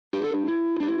For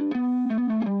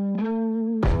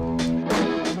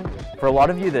a lot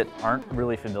of you that aren't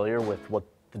really familiar with what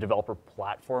the developer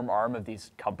platform arm of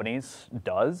these companies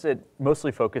does, it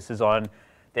mostly focuses on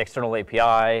the external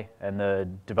API and the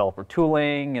developer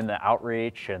tooling and the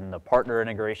outreach and the partner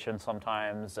integration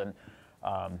sometimes, and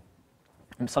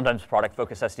sometimes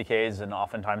product-focused SDKs, and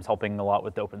oftentimes helping a lot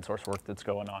with the open source work that's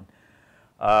going on.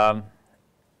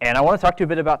 And I want to talk to you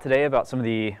a bit today about some of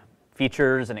the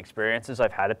features and experiences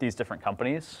I've had at these different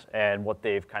companies and what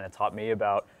they've kind of taught me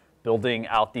about building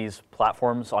out these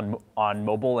platforms on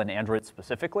mobile and Android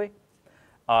specifically.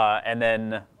 And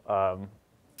then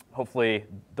hopefully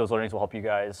those learnings will help you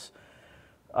guys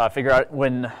figure out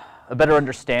a better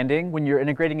understanding when you're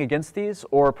integrating against these,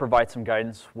 or provide some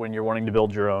guidance when you're wanting to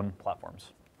build your own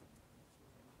platforms.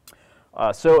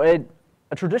 So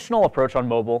a traditional approach on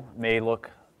mobile may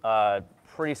look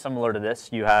pretty similar to this.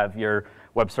 You have your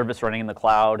web service running in the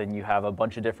cloud, and you have a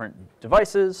bunch of different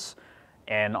devices.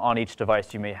 And on each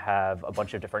device, you may have a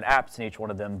bunch of different apps, and each one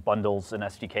of them bundles an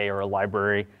SDK or a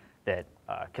library that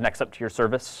connects up to your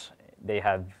service. They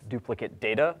have duplicate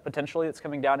data, potentially, that's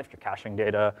coming down if you're caching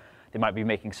data. They might be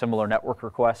making similar network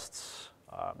requests.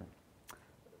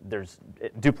 There's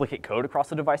duplicate code across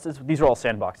the devices. These are all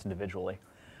sandboxed individually.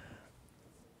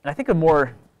 And I think a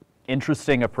more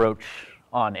interesting approach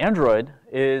on Android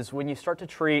is when you start to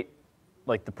treat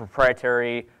like the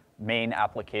proprietary main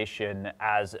application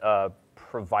as a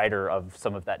provider of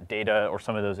some of that data or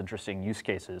some of those interesting use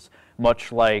cases,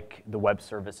 much like the web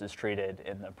service is treated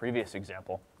in the previous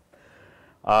example.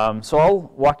 So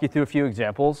I'll walk you through a few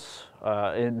examples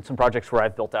in some projects where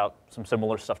I've built out some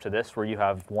similar stuff to this, where you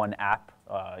have one app,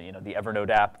 the Evernote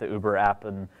app, the Uber app,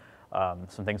 and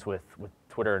some things with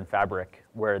Twitter and Fabric,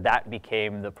 where that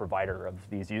became the provider of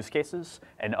these use cases,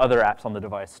 and other apps on the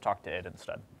device talk to it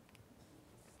instead.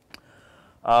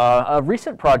 A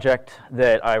recent project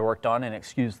that I worked on, and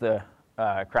excuse the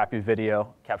crappy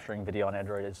video, capturing video on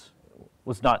Android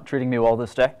was not treating me well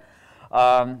this day.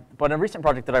 But a recent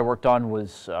project that I worked on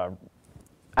was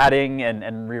adding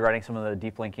and rewriting some of the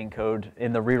deep linking code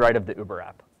in the rewrite of the Uber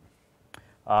app.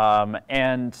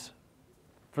 And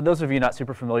for those of you not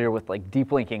super familiar with like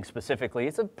deep linking specifically,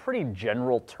 it's a pretty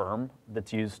general term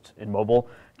that's used in mobile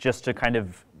just to kind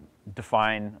of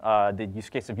define the use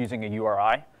case of using a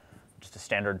URI, just a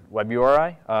standard web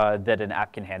URI that an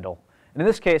app can handle. And in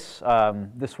this case,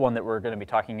 this one that we're going to be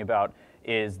talking about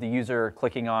is the user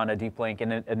clicking on a deep link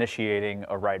and initiating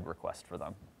a ride request for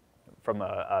them from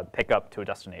a pickup to a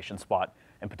destination spot,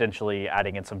 and potentially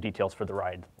adding in some details for the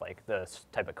ride, like the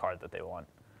type of car that they want.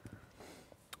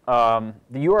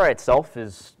 The URI itself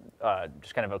is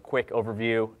just kind of a quick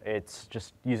overview. It's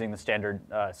just using the standard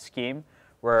scheme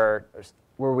where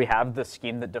we have the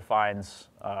scheme that defines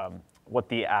what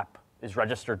the app is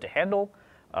registered to handle,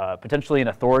 potentially an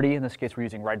authority. In this case, we're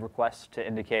using ride requests to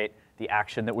indicate the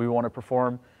action that we want to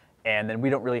perform. And then we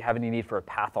don't really have any need for a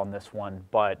path on this one,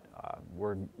 but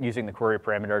we're using the query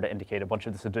parameter to indicate a bunch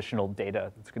of this additional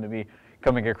data that's going to be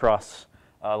coming across,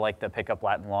 like the pickup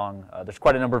lat and long. There's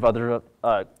quite a number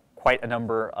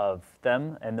of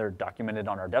them, and they're documented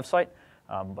on our dev site.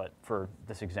 But for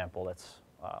this example, that's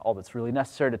all that's really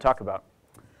necessary to talk about.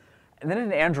 And then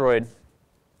in Android,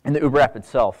 in the Uber app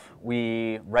itself,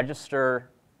 we register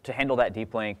to handle that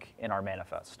deep link in our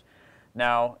manifest.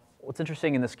 Now, what's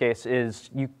interesting in this case is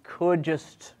you could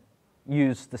just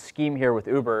use the scheme here with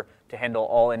Uber to handle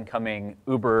all incoming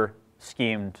Uber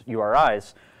schemed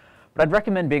URIs, but I'd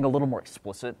recommend being a little more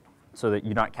explicit so that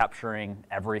you're not capturing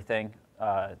everything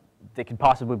that could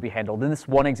possibly be handled. In this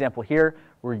one example here,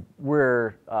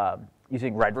 we're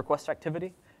using ride request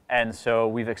activity, and so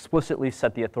we've explicitly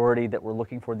set the authority that we're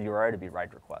looking for in the URI to be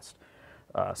ride request.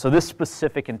 So this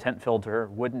specific intent filter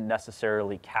wouldn't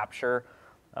necessarily capture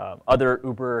other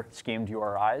Uber schemed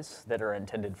URIs that are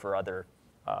intended for other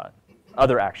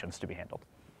actions to be handled.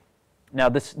 Now,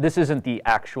 this isn't the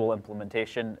actual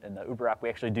implementation in the Uber app. We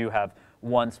actually do have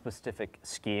one specific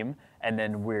scheme, and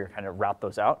then we're kind of route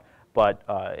those out. But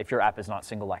if your app is not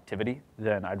single activity,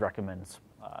 then I'd recommend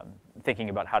thinking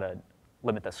about how to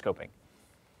limit the scoping.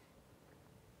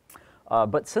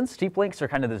 But since deep links are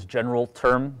kind of this general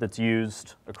term that's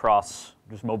used across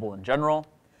just mobile in general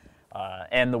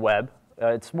and the web,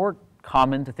 it's more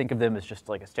common to think of them as just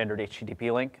like a standard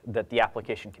HTTP link that the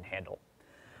application can handle.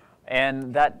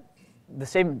 And that the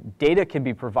same data can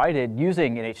be provided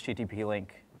using an HTTP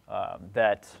link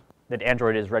that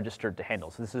Android is registered to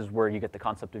handle. So this is where you get the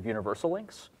concept of universal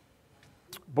links.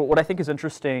 But what I think is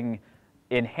interesting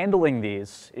in handling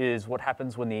these is what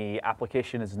happens when the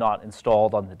application is not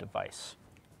installed on the device.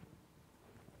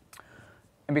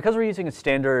 And because we're using a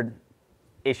standard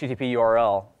HTTP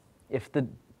URL, if the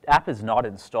app is not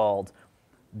installed,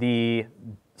 the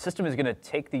system is going to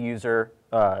take the user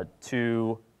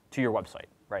to your website,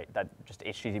 right? That just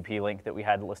HTTP link that we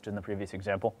had listed in the previous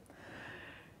example.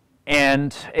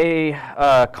 And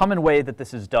a common way that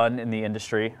this is done in the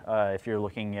industry, if you're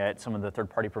looking at some of the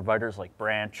third-party providers like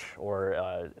Branch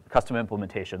or custom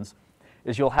implementations,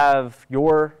 is you'll have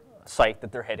your site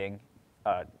that they're hitting,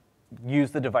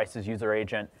 use the device's user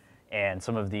agent and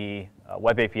some of the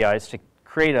web APIs to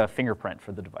create a fingerprint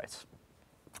for the device.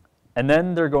 And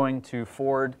then they're going to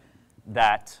forward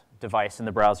that device in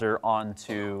the browser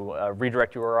onto a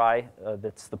redirect URI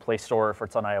that's the Play Store. If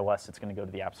it's on iOS, it's going to go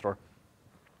to the App Store.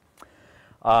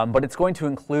 But it's going to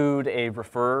include a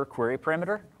refer query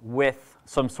parameter with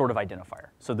some sort of identifier.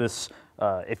 So this,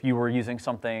 if you were using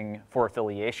something for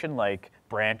affiliation like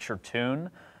Branch or Tune,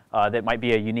 that might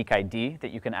be a unique ID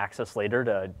that you can access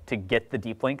later to get the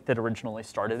deep link that originally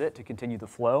started it to continue the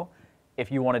flow. If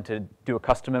you wanted to do a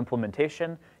custom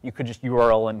implementation, you could just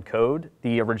URL encode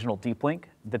the original deep link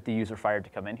that the user fired to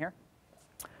come in here.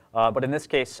 But in this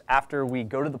case, after we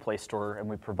go to the Play Store and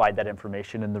we provide that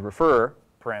information in the refer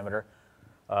parameter,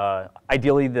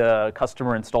 ideally, the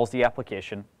customer installs the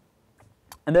application.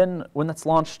 And then when that's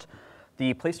launched,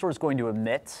 the Play Store is going to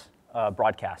emit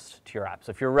broadcast to your app.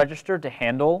 So if you're registered to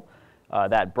handle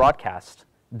that broadcast,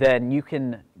 then you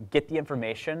can get the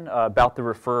information about the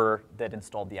referrer that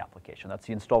installed the application. That's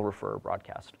the install referrer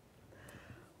broadcast.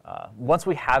 Once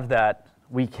we have that,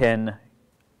 we can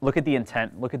look at the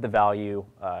intent, look at the value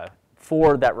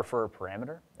for that referrer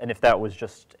parameter. And if that was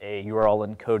just a URL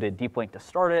encoded deep link to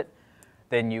start it,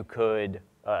 then you could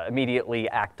immediately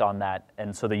act on that.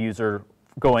 And so the user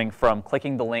going from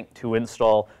clicking the link to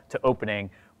install to opening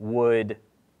would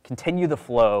continue the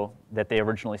flow that they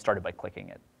originally started by clicking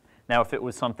it. Now, if it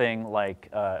was something like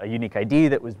a unique ID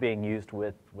that was being used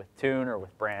with Tune or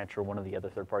with Branch or one of the other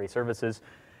third-party services,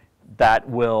 that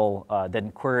will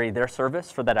then query their service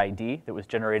for that ID that was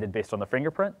generated based on the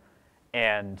fingerprint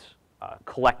and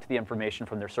collect the information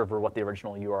from their server, what the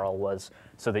original URL was,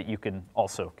 so that you can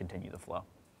also continue the flow.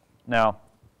 Now,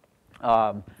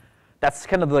 that's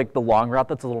kind of like the long route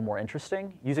that's a little more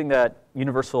interesting. Using that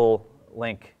universal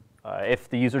link, if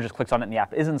the user just clicks on it and the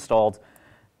app is installed,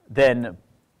 then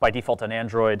by default on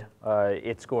Android,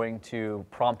 it's going to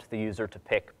prompt the user to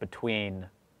pick between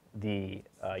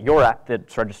your app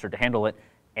that's registered to handle it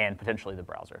and potentially the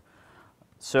browser.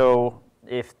 So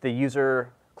if the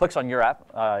user clicks on your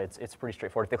app, it's pretty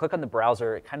straightforward. If they click on the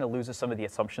browser, it kind of loses some of the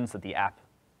assumptions that the app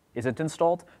isn't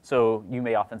installed. So you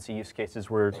may often see use cases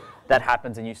where that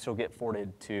happens and you still get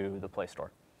forwarded to the Play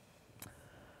Store.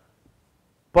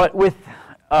 But with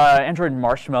Android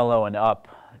Marshmallow and up,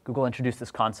 Google introduced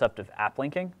this concept of app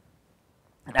linking.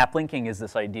 And app linking is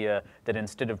this idea that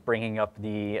instead of bringing up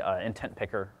the intent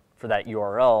picker for that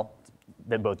URL,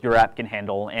 that both your app can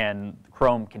handle and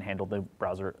Chrome can handle the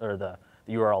browser or the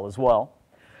URL as well.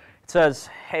 It says,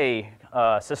 hey,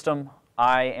 system,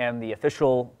 I am the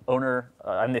official owner,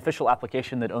 I'm the official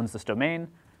application that owns this domain,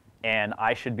 and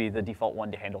I should be the default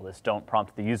one to handle this. Don't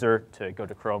prompt the user to go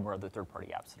to Chrome or other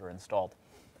third-party apps that are installed.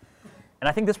 And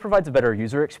I think this provides a better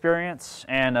user experience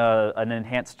and an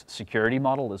enhanced security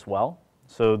model as well,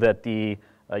 so that you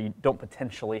don't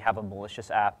potentially have a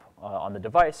malicious app on the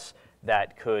device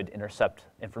that could intercept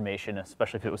information,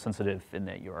 especially if it was sensitive in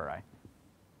the URI.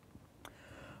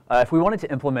 If we wanted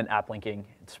to implement app linking,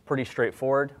 it's pretty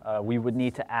straightforward. We would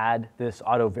need to add this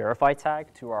auto verify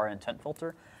tag to our intent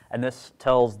filter. And this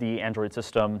tells the Android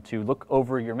system to look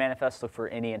over your manifest, look for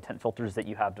any intent filters that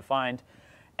you have defined,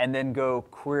 and then go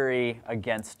query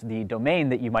against the domain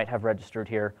that you might have registered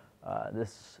here.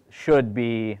 This should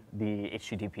be the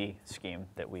HTTP scheme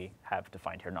that we have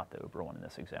defined here, not the Uber one in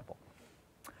this example.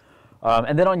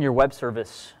 And then on your web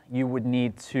service, you would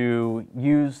need to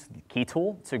use the key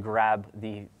tool to grab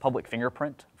the public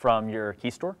fingerprint from your key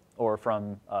store or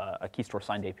from a key store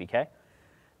signed APK.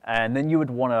 And then you would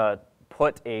want to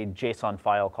put a JSON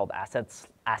file called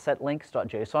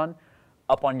assetlinks.json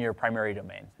up on your primary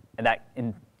domain. And that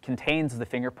contains the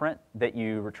fingerprint that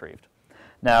you retrieved.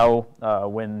 Now,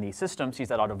 when the system sees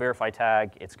that auto-verify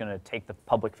tag, it's going to take the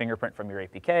public fingerprint from your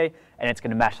APK, and it's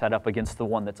going to match that up against the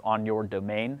one that's on your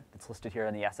domain that's listed here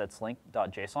in the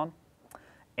assetlinks.json.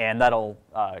 And that'll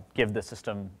give the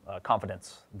system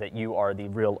confidence that you are the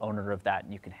real owner of that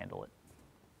and you can handle it.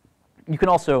 You can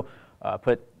also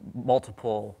put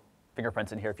multiple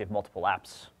fingerprints in here if you have multiple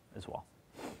apps as well.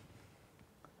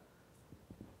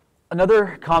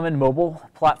 Another common mobile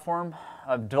platform,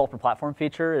 developer platform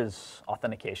feature is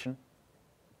authentication.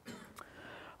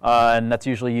 And that's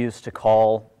usually used to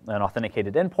call an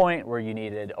authenticated endpoint where you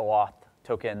needed OAuth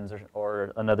tokens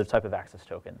or another type of access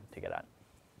token to get at.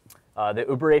 The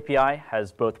Uber API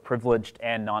has both privileged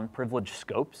and non-privileged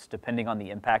scopes, depending on the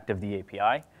impact of the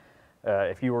API.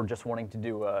 If you were just wanting to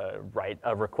do write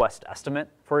a request estimate,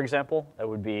 for example, that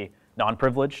would be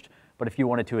non-privileged. But if you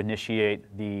wanted to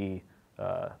initiate the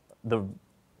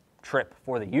trip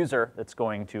for the user that's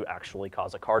going to actually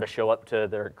cause a car to show up to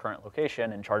their current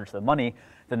location and charge them money,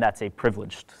 then that's a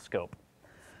privileged scope.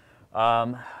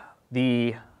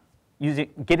 Getting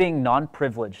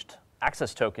non-privileged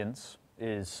access tokens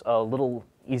is a little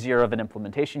easier of an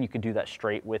implementation. You could do that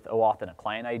straight with OAuth and a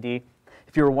client ID.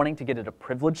 If you were wanting to get it a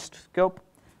privileged scope,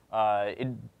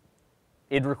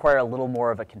 it'd require a little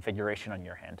more of a configuration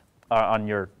on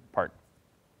your part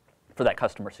for that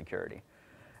customer security.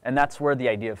 And that's where the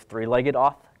idea of three-legged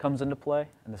auth comes into play.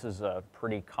 And this is a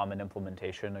pretty common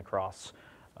implementation across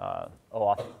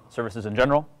OAuth services in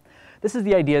general. This is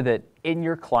the idea that in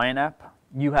your client app,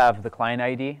 you have the client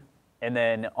ID, and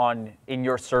then in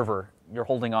your server, you're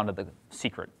holding onto the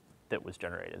secret that was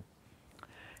generated.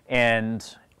 And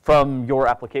from your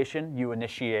application, you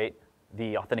initiate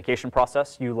the authentication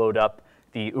process. You load up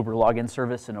the Uber login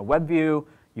service in a web view.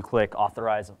 You click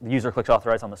authorize. The user clicks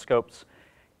authorize on the scopes.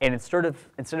 And instead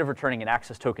of returning an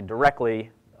access token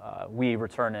directly, we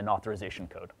return an authorization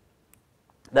code.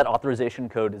 That authorization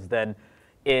code is then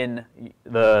in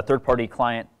the third-party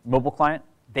client, mobile client.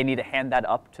 They need to hand that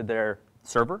up to their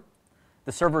server.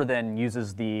 The server then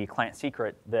uses the client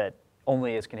secret that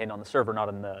only is contained on the server, not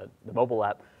in the mobile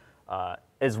app,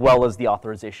 as well as the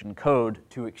authorization code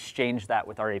to exchange that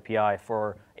with our API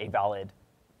for a valid,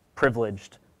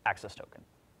 privileged access token.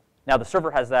 Now the server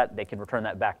has that. They can return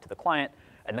that back to the client,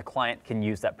 and the client can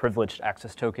use that privileged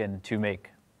access token to make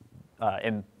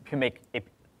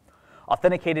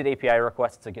authenticated API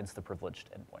requests against the privileged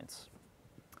endpoints.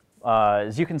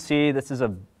 As you can see, this is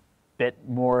a bit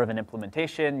more of an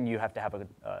implementation. You have to have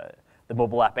the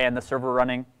mobile app and the server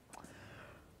running.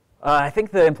 I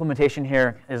think the implementation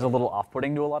here is a little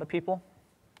off-putting to a lot of people,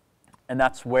 and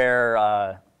that's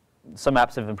where some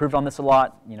apps have improved on this a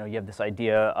lot. You have this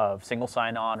idea of single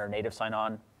sign-on or native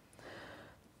sign-on.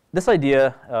 This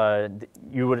idea,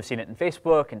 you would have seen it in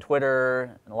Facebook and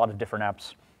Twitter and a lot of different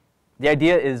apps. The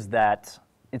idea is that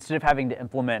instead of having to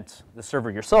implement the server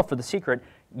yourself for the secret,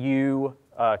 you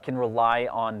can rely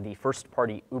on the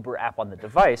first-party Uber app on the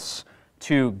device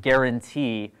to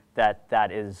guarantee that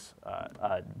that is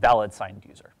a valid signed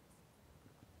user.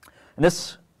 In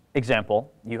this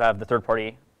example, you have the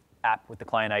third-party app with the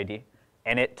client ID,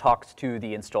 and it talks to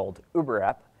the installed Uber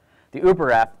app. The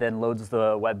Uber app then loads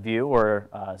the web view, or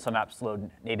some apps load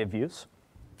native views.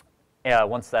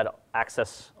 Once that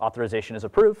access authorization is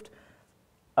approved,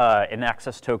 an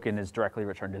access token is directly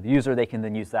returned to the user. They can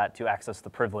then use that to access the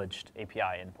privileged API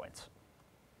endpoints.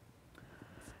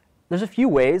 There's a few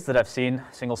ways that I've seen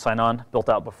single sign-on built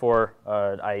out before.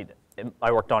 I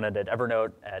worked on it at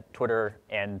Evernote, at Twitter,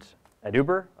 and at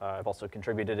Uber. I've also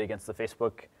contributed against the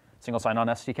Facebook single sign-on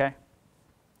SDK.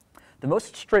 The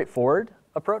most straightforward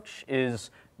approach is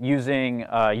using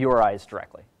URIs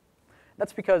directly.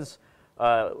 That's because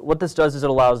what this does is it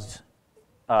allows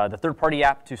the third-party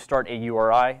app to start a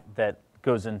URI that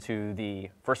goes into the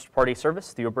first-party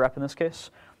service, the Uber app in this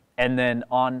case, and then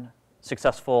on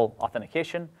successful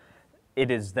authentication, it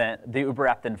is then the Uber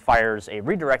app then fires a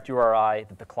redirect URI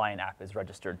that the client app is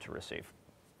registered to receive.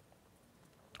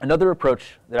 Another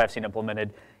approach that I've seen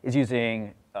implemented is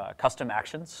using custom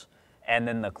actions, and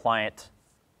then the client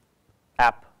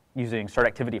app using start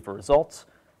activity for results,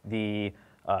 the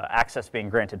access being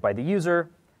granted by the user,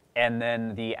 and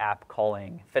then the app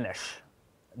calling finish.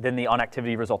 Then the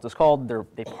on-activity result is called.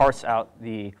 They parse out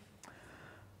the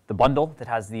bundle that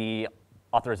has the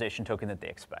authorization token that they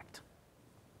expect.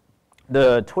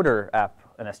 The Twitter app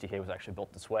and SDK was actually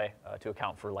built this way to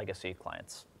account for legacy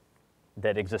clients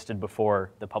that existed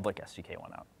before the public SDK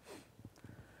went out.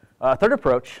 A third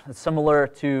approach that's similar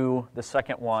to the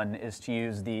second one is to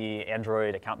use the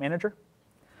Android account manager.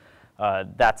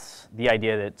 That's the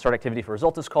idea that start activity for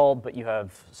result is called, but you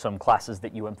have some classes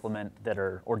that you implement that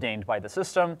are ordained by the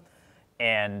system,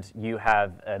 and you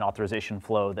have an authorization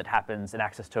flow that happens, an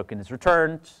access token is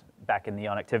returned back in the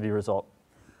on-activity result.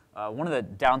 One of the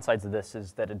downsides of this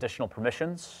is that additional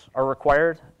permissions are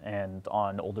required, and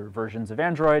on older versions of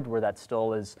Android, where that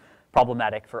still is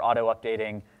problematic for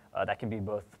auto-updating, that can be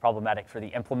both problematic for the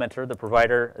implementer, the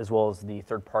provider, as well as the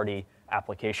third-party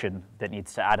application that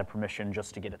needs to add a permission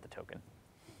just to get at the token.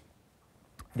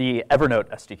 The Evernote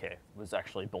SDK was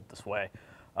actually built this way,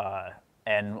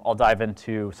 and I'll dive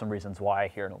into some reasons why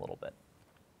here in a little bit.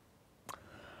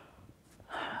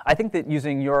 I think that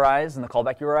using URIs and the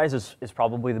callback URIs is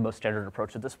probably the most standard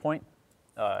approach at this point.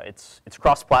 It's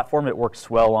cross-platform. It works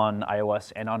well on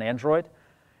iOS and on Android.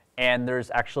 And there's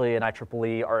actually an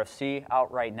IEEE RFC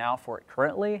out right now for it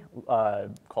currently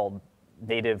called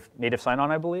Native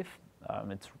Sign-On, I believe.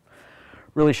 It's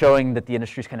really showing that the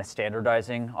industry is kind of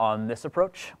standardizing on this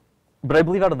approach. But I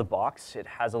believe out of the box, it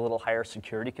has a little higher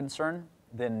security concern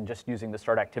than just using the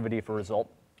start activity for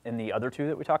result in the other two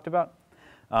that we talked about.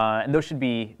 And those should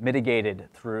be mitigated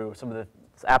through some of the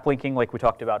app linking like we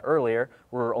talked about earlier,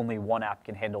 where only one app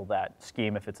can handle that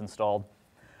scheme if it's installed.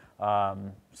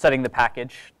 Setting the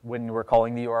package when we're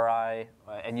calling the URI,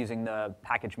 and using the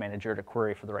package manager to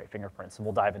query for the right fingerprints. And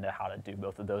we'll dive into how to do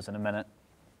both of those in a minute.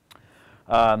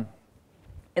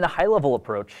 In a high-level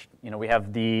approach, we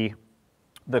have the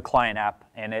client app,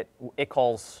 and it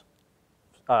calls,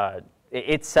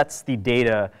 it sets the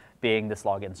data being this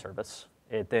login service.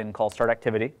 It then calls start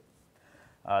activity.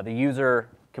 The user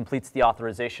completes the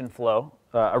authorization flow.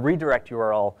 A redirect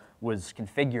URL was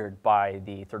configured by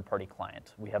the third-party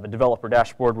client. We have a developer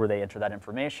dashboard where they enter that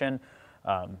information.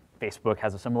 Facebook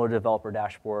has a similar developer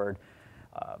dashboard.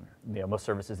 Most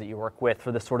services that you work with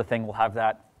for this sort of thing will have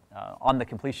that. On the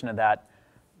completion of that,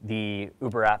 the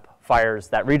Uber app fires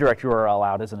that redirect URL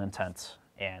out as an intent,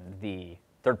 and the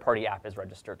third-party app is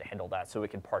registered to handle that so we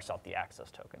can parse out the access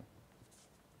token.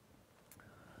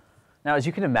 Now, as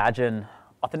you can imagine,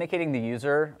 authenticating the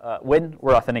user, when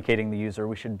we're authenticating the user,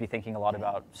 we should be thinking a lot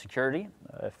about security.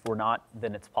 If we're not,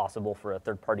 then it's possible for a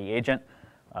third-party agent,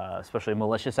 especially a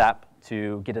malicious app,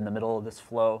 to get in the middle of this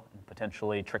flow and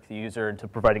potentially trick the user into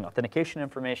providing authentication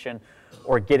information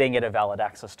or getting it a valid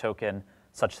access token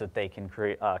such that they can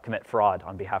commit fraud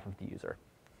on behalf of the user.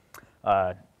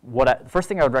 The first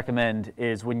thing I would recommend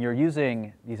is when you're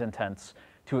using these intents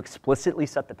to explicitly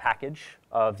set the package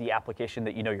of the application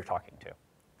that you know you're talking to.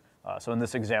 So in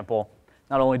this example,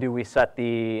 not only do we set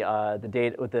the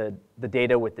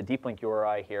data with the deep link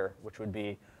URI here, which would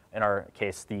be, in our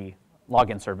case, the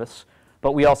login service,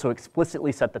 but we also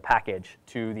explicitly set the package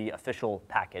to the official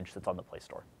package that's on the Play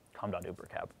Store,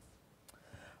 com.ubercab.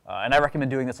 And I recommend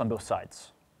doing this on both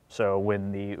sides. So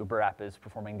when the Uber app is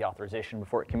performing the authorization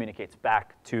before it communicates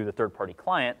back to the third-party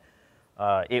client,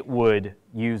 it would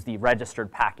use the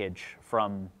registered package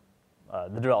from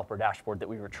the developer dashboard that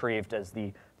we retrieved as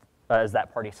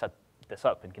that party set this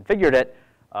up and configured it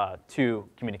to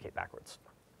communicate backwards.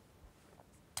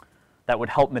 That would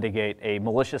help mitigate a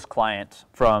malicious client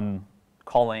from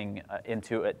calling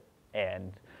into it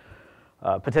and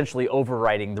potentially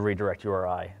overriding the redirect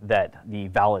URI that the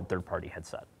valid third party had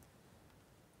set.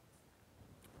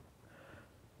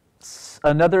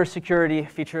 Another security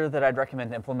feature that I'd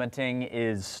recommend implementing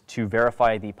is to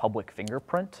verify the public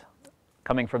fingerprint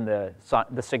coming from the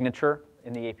signature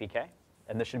in the APK,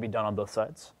 and this should be done on both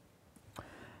sides.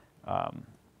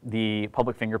 The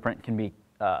public fingerprint can be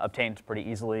obtained pretty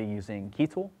easily using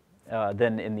KeyTool.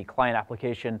 Then in the client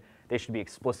application, they should be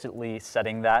explicitly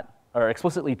setting that, or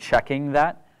explicitly checking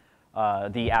that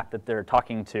the app that they're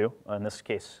talking to, in this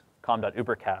case,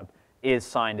 com.ubercab, is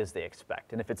signed as they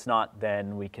expect. And if it's not,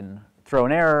 then we can throw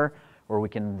an error, or we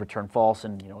can return false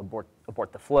and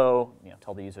abort the flow,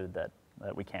 tell the user that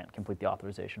we can't complete the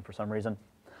authorization for some reason.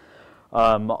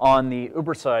 On the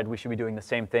Uber side, we should be doing the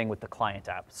same thing with the client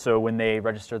app. So when they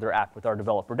register their app with our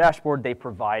developer dashboard, they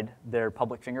provide their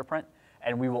public fingerprint,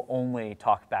 and we will only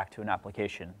talk back to an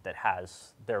application that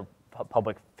has their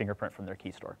public fingerprint from their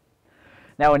key store.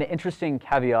 Now, an interesting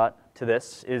caveat to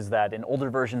this is that in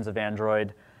older versions of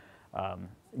Android,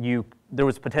 there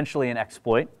was potentially an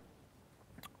exploit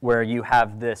where you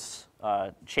have this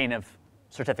chain of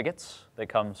certificates that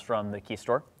comes from the key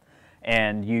store,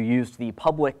 and you used the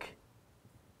public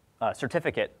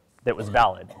certificate that was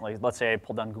valid. Like, let's say I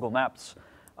pulled down Google Maps,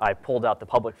 I pulled out the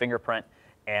public fingerprint,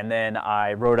 and then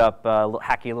I wrote up a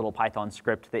hacky little Python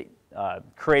script that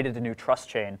created a new trust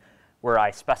chain where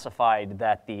I specified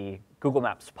that the Google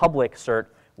Maps public cert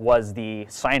was the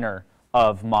signer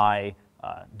of my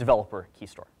developer key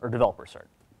store, or developer cert.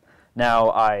 Now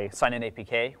I sign an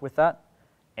APK with that,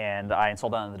 and I install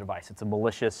that on the device. It's a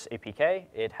malicious APK.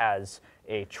 It has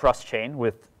a trust chain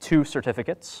with 2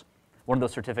 certificates. One of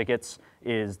those certificates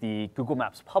is the Google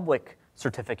Maps public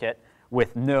certificate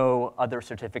with no other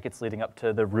certificates leading up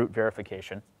to the root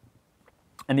verification.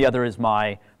 And the other is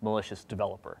my malicious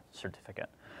developer certificate.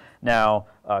 Now,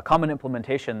 a common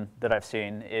implementation that I've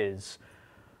seen is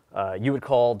you would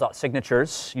call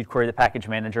 .signatures, you'd query the package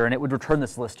manager, and it would return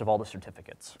this list of all the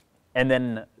certificates. And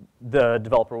then the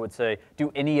developer would say,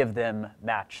 do any of them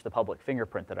match the public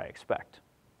fingerprint that I expect?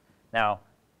 Now,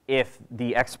 if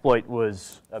the exploit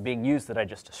was being used that I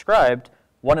just described,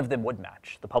 one of them would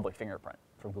match the public fingerprint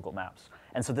from Google Maps.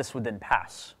 And so this would then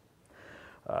pass.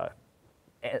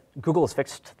 Google has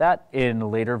fixed that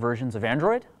in later versions of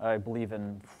Android. I believe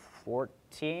in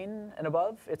 14 and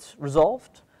above, it's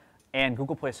resolved. And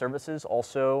Google Play Services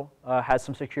also has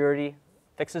some security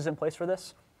fixes in place for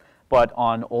this. But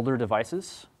on older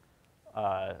devices,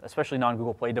 especially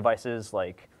non-Google Play devices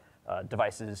like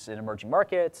devices in emerging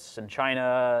markets, in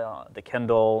China, the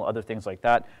Kindle, other things like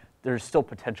that, there's still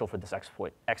potential for this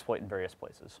exploit in various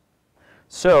places.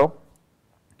 So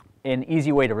an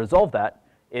easy way to resolve that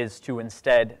is to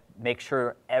instead make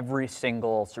sure every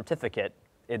single certificate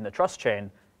in the trust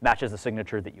chain matches the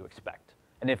signature that you expect.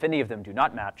 And if any of them do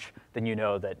not match, then you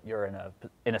know that you're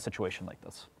in a situation like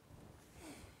this.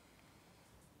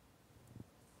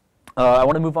 I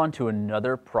want to move on to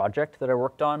another project that I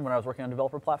worked on when I was working on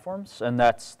developer platforms, and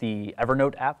that's the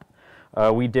Evernote app.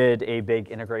 We did a big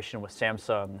integration with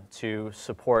Samsung to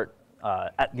support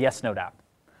the S-Note app.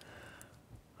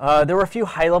 There were a few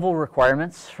high-level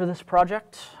requirements for this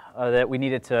project that we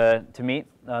needed to meet.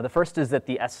 The first is that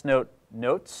the S-Note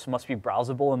notes must be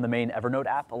browsable in the main Evernote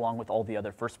app along with all the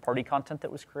other first-party content that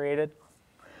was created.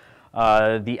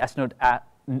 The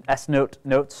S-Note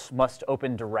notes must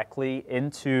open directly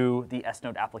into the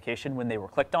S-Note application when they were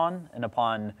clicked on, and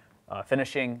upon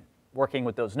finishing working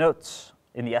with those notes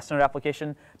in the S-Note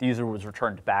application, the user was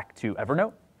returned back to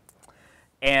Evernote.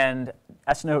 And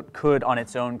S-Note could, on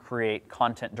its own, create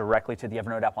content directly to the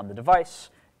Evernote app on the device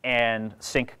and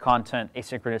sync content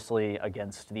asynchronously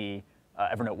against the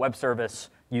Evernote web service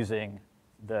using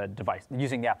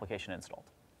the application installed.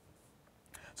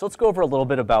 So let's go over a little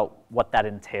bit about what that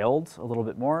entailed a little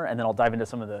bit more, and then I'll dive into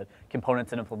some of the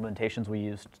components and implementations we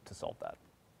used to solve that.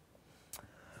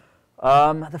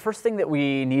 The first thing that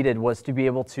we needed was to be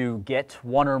able to get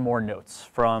one or more notes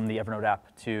from the Evernote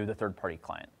app to the third-party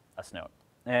client, S-Note.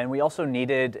 And we also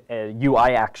needed a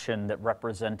UI action that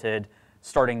represented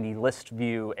starting the list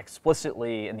view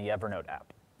explicitly in the Evernote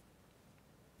app.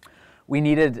 We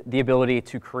needed the ability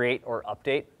to create or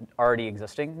update already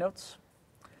existing notes.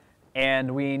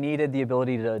 And we needed the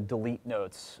ability to delete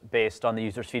notes based on the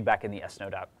user's feedback in the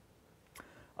S-Note app.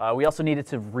 We also needed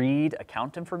to read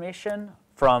account information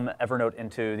from Evernote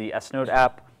into the S-Note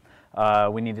app.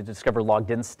 We needed to discover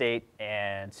logged in state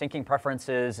and syncing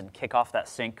preferences and kick off that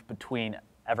sync between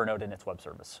Evernote and its web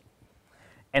service.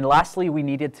 And lastly, we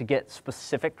needed to get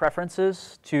specific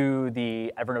preferences to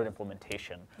the Evernote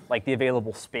implementation, like the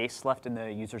available space left in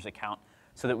the user's account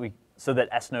so that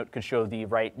S-Note could show the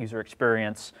right user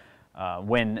experience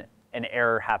when an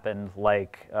error happened,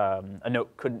 like a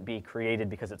note couldn't be created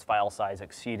because its file size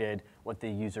exceeded what the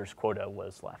user's quota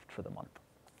was left for the month.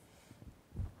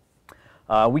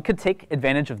 We could take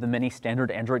advantage of the many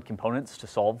standard Android components to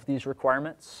solve these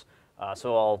requirements.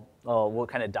 So we'll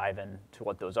kind of dive into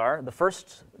what those are. The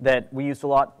first that we used a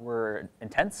lot were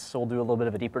intents, so we'll do a little bit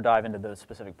of a deeper dive into the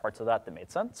specific parts of that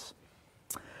made sense.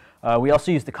 We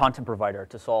also used the content provider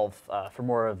to solve for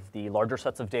more of the larger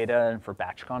sets of data and for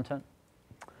batch content.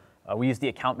 We used the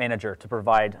account manager to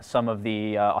provide some of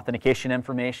the authentication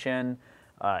information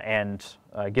and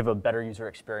give a better user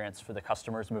experience for the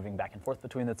customers moving back and forth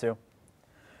between the two.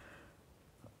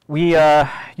 We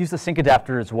used the sync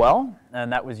adapter as well,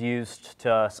 and that was used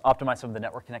to optimize some of the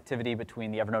network connectivity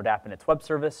between the Evernote app and its web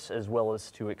service, as well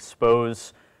as to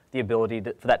expose the ability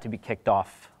for that to be kicked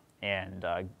off and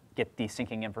get the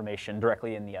syncing information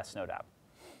directly in the S-Note app.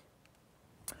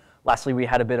 Lastly, we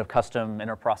had a bit of custom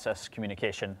inter-process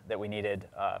communication that we needed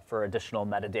for additional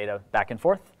metadata back and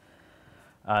forth.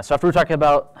 So after we're talking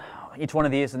about each one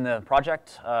of these in the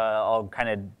project, I'll kind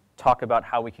of talk about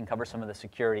how we can cover some of the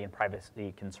security and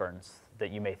privacy concerns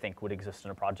that you may think would exist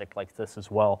in a project like this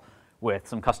as well, with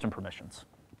some custom permissions.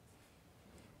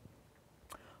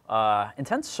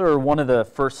 Intents are one of the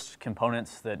first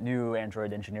components that new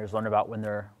Android engineers learn about when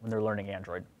they're learning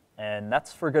Android, and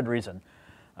that's for good reason.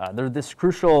 They're this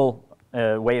crucial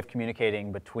way of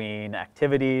communicating between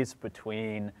activities,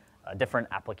 between different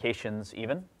applications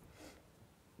even.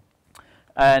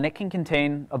 And it can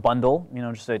contain a bundle,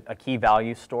 just a key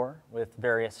value store with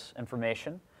various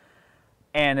information.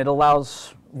 And it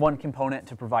allows one component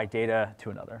to provide data to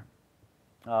another.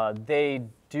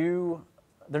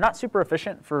 They're not super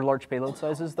efficient for large payload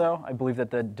sizes, though. I believe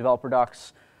that the developer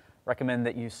docs recommend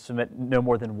that you submit no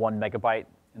more than 1 megabyte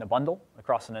in a bundle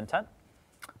across an intent.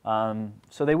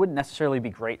 So they wouldn't necessarily be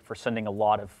great for sending a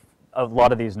lot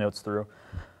of these notes through.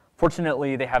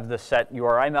 Fortunately, they have the set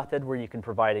URI method where you can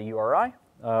provide a URI.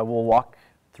 We'll walk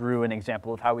through an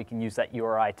example of how we can use that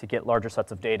URI to get larger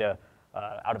sets of data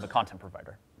out of a content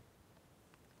provider.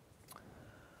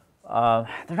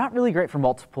 They're not really great for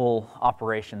multiple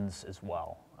operations as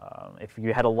well. If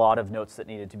you had a lot of notes that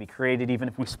needed to be created, even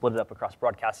if we split it up across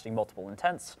broadcasting multiple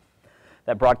intents,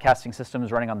 That broadcasting system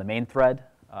is running on the main thread,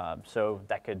 so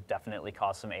that could definitely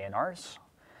cause some ANRs.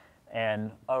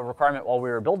 And a requirement while we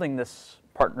were building this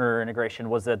partner integration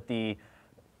was that the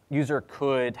user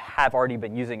could have already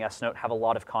been using S-Note, have a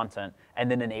lot of content,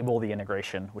 and then enable the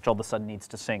integration, which all of a sudden needs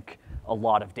to sync a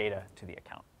lot of data to the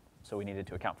account. So we needed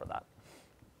to account for that.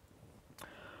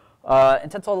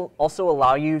 Intents also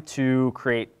allow you to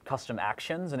create custom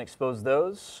actions and expose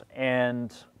those.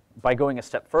 And by going a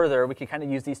step further, we could kind of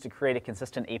use these to create a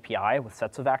consistent API with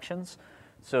sets of actions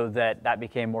so that that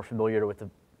became more familiar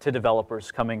to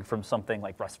developers coming from something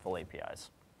like RESTful APIs.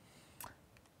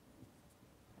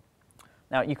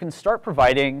 Now, you can start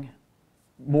providing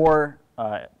more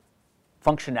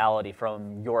functionality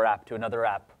from your app to another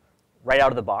app right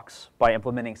out of the box by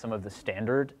implementing some of the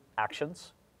standard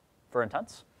actions for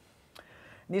intents.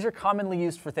 And these are commonly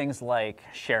used for things like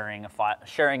sharing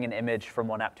an image from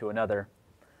one app to another.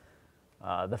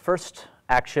 The first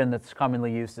action that's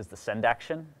commonly used is the send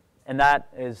action, and that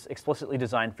is explicitly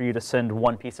designed for you to send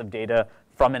one piece of data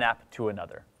from an app to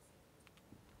another.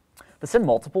 The send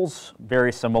multiple's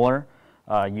very similar.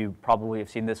 You probably have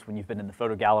seen this when you've been in the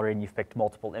photo gallery and you've picked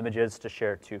multiple images to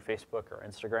share to Facebook or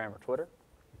Instagram or Twitter.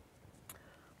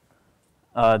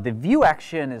 The view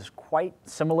action is quite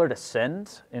similar to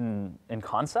send in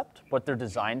concept, but they're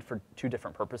designed for two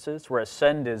different purposes, whereas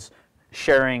send is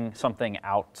sharing something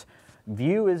out.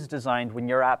 View is designed when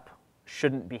your app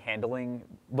shouldn't be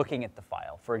looking at the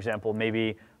file. For example,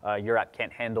 maybe your app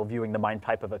can't handle viewing the MIME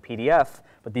type of a PDF,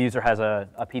 but the user has a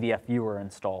PDF viewer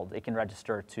installed. It can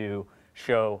register to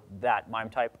show that MIME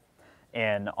type,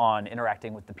 and on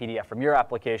interacting with the PDF from your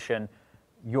application,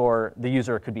 the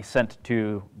user could be sent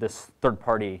to this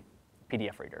third-party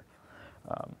PDF reader.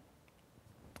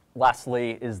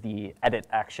 Lastly is the edit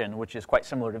action, which is quite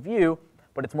similar to view,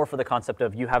 but it's more for the concept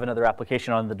of you have another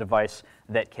application on the device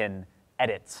that can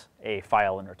edit a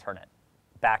file and return it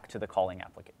back to the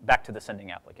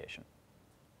sending application.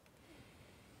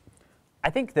 I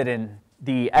think that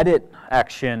the edit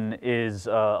action is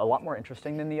a lot more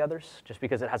interesting than the others, just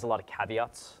because it has a lot of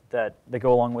caveats that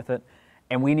go along with it.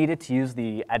 And we needed to use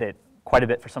the edit quite a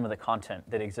bit for some of the content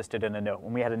that existed in a note.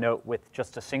 When we had a note with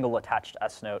just a single attached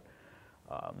S-Note,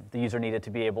 the user needed to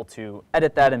be able to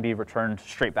edit that and be returned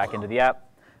straight back into the app.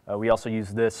 We also use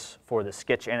this for the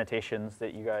sketch annotations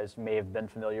that you guys may have been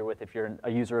familiar with if you're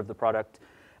a user of the product,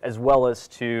 as well as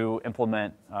to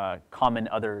implement common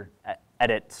other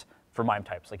edits for MIME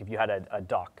types. Like if you had a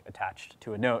doc attached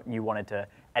to a note and you wanted to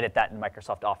edit that in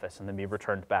Microsoft Office and then be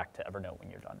returned back to Evernote when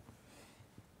you're done.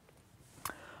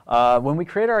 When we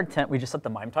create our intent, we just set the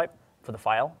MIME type for the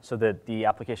file so that the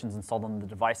applications installed on the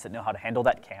device that know how to handle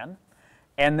that can.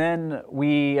 And then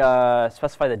we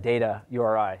specify the data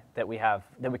URI that we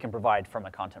can provide from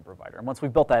a content provider. And once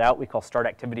we've built that out, we call start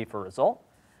activity for result.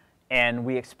 And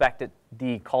we expect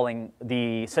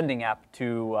the sending app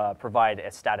to provide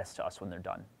a status to us when they're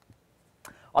done.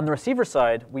 On the receiver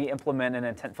side, we implement an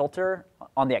intent filter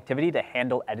on the activity to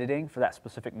handle editing for that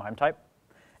specific MIME type.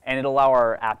 And it'll allow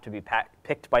our app to be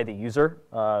picked by the user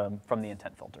from the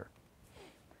intent filter.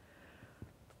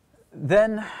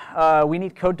 Then we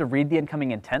need code to read the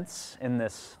incoming intents in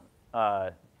this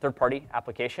third-party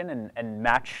application and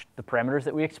match the parameters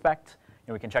that we expect.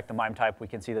 We can check the MIME type. We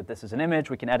can see that this is an image.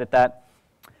 We can edit that.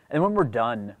 And when we're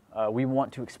done, we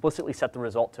want to explicitly set the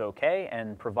result to OK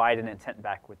and provide an intent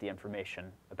back with the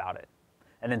information about it,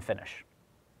 and then finish.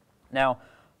 Now,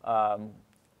 on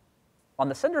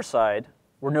the sender side,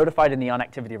 we're notified in the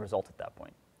onActivity result at that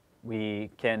point. We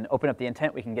can open up the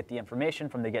intent, we can get the information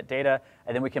from the get data,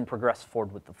 and then we can progress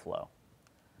forward with the flow.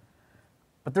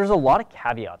 But there's a lot of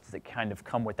caveats that kind of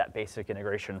come with that basic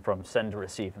integration from send to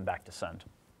receive and back to send.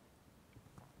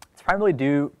 It's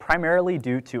primarily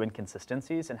due to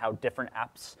inconsistencies in how different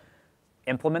apps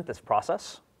implement this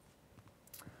process.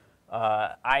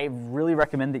 I really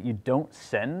recommend that you don't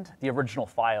send the original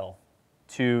file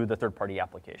to the third-party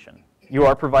application. You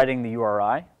are providing the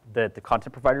URI that the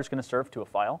content provider is going to serve to a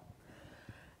file.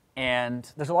 And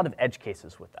there's a lot of edge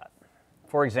cases with that.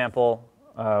 For example,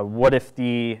 what if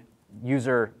the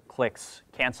user clicks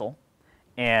cancel,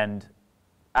 and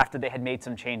after they had made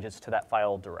some changes to that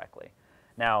file directly?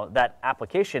 Now, that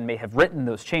application may have written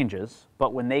those changes,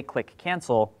 but when they click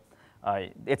cancel,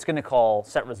 it's going to call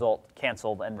set result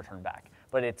canceled and return back.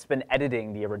 But it's been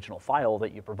editing the original file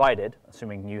that you provided,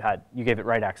 assuming you gave it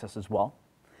write access as well.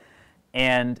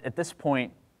 And at this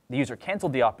point, the user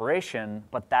canceled the operation,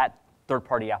 but that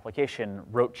third-party application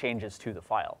wrote changes to the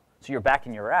file. So you're back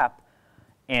in your app,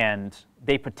 and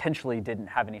they potentially didn't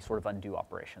have any sort of undo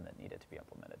operation that needed to be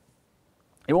implemented.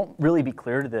 It won't really be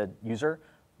clear to the user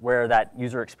where that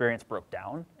user experience broke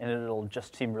down, and it'll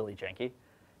just seem really janky,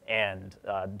 and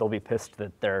they'll be pissed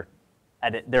that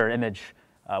their image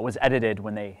was edited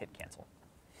when they hit cancel.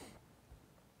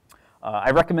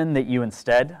 I recommend that you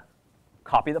instead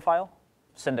copy the file,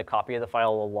 send a copy of the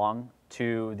file along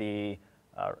to the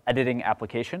editing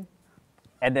application,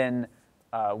 and then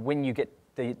when you get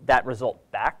that result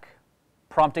back,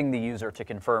 prompting the user to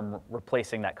confirm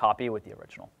replacing that copy with the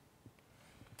original.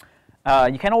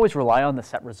 You can't always rely on the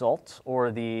set result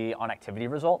or the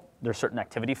onActivity result. There are certain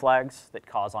activity flags that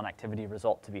cause onActivity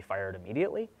result to be fired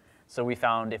immediately. So we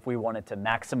found if we wanted to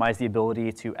maximize the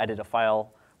ability to edit a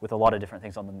file with a lot of different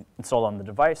things installed on the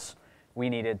device, we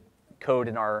needed code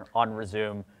in our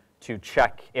onResume to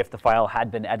check if the file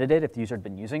had been edited, if the user had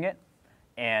been using it,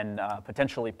 and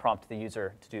potentially prompt the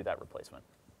user to do that replacement.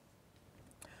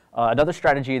 Another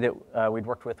strategy that we'd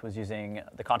worked with was using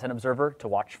the content observer to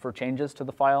watch for changes to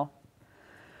the file.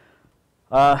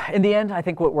 In the end, I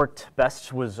think what worked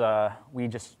best was we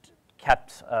just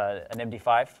kept an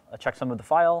MD5, a checksum of the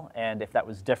file, and if that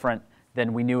was different,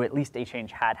 then we knew at least a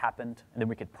change had happened, and then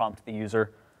we could prompt the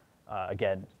user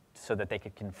again so that they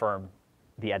could confirm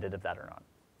the edit of that or not.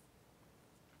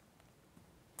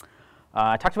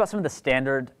 I talked about some of the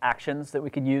standard actions that we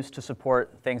could use to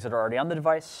support things that are already on the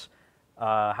device.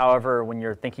 However, when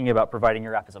you're thinking about providing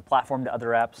your app as a platform to other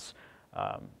apps,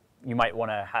 you might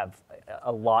want to have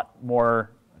a lot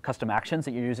more custom actions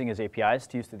that you're using as APIs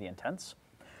to use through the intents.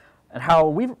 And how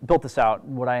we built this out,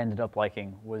 and what I ended up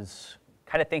liking, was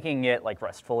kind of thinking it like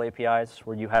RESTful APIs,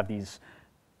 where you have these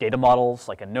data models,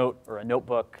 like a note or a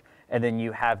notebook, and then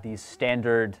you have these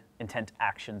standard intent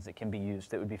actions that can be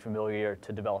used that would be familiar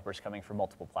to developers coming from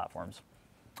multiple platforms.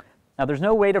 Now, there's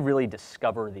no way to really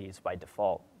discover these by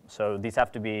default. So these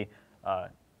have to be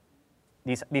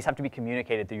these have to be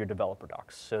communicated through your developer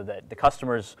docs so that the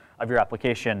customers of your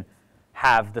application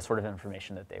have the sort of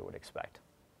information that they would expect.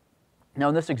 Now,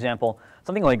 in this example,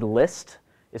 something like list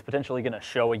is potentially going to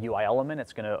show a UI element.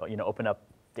 It's going to open up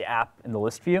the app in the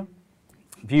list view.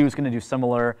 View is going to do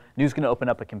similar. New is going to open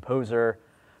up a composer.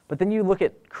 But then you look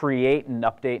at create and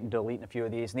update and delete in a few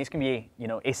of these, and these can be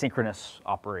asynchronous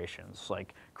operations.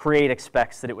 Like create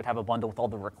expects that it would have a bundle with all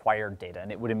the required data,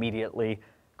 and it would immediately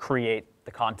create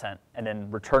the content and then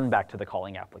return back to the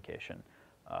calling application.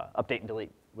 Update and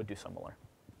delete would do similar.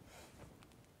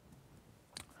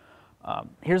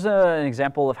 Here's an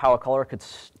example of how a caller could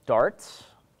start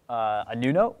a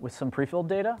new note with some pre-filled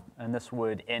data, and this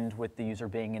would end with the user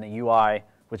being in a UI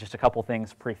with just a couple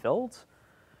things pre-filled.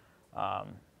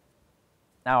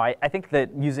 Now, I think that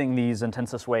using these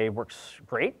intents this way works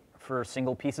great for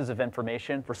single pieces of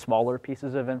information, for smaller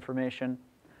pieces of information.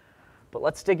 But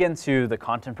let's dig into the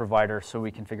content provider so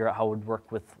we can figure out how it would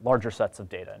work with larger sets of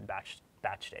data and batch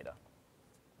data.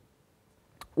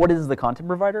 What is the content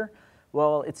provider?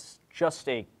 Well, it's just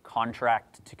a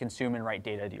contract to consume and write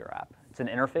data to your app. It's an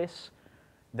interface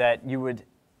that you would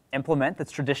implement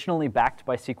that's traditionally backed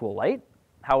by SQLite.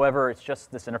 However, it's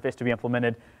just this interface to be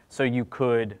implemented, so you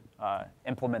could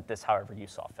implement this however you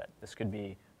saw fit. This could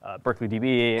be Berkeley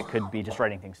DB, it could be just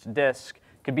writing things to disk,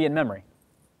 it could be in memory.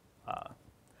 I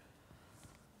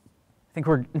think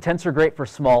intents are great for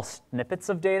small snippets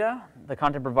of data. The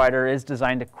content provider is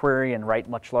designed to query and write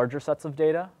much larger sets of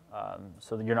data,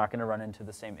 so that you're not going to run into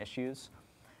the same issues.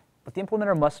 But the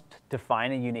implementer must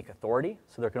define a unique authority,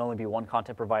 so there can only be one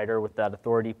content provider with that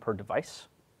authority per device.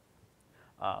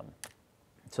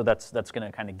 So that's going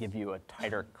to kind of give you a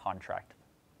tighter contract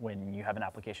when you have an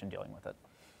application dealing with it.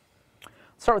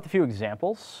 Let's start with a few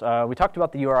examples. We talked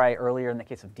about the URI earlier in the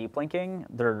case of deep linking.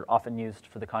 They're often used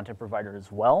for the content provider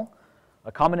as well.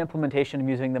 A common implementation of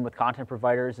using them with content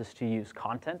providers is to use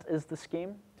content as the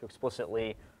scheme to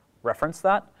explicitly reference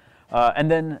that. And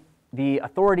then the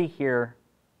authority here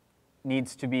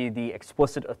needs to be the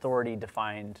explicit authority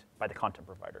defined by the content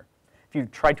provider. If you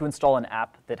tried to install an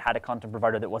app that had a content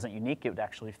provider that wasn't unique, it would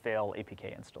actually fail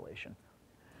APK installation.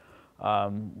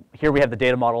 Here we have the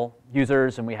data model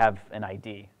users, and we have an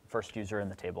ID, first user in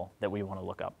the table, that we want to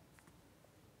look up.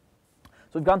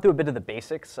 So we've gone through a bit of the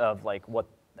basics of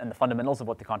and the fundamentals of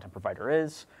what the content provider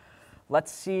is.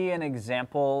 Let's see an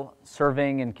example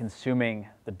serving and consuming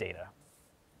the data.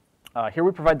 Here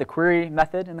we provide the query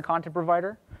method in the content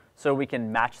provider, so we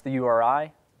can match the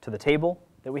URI to the table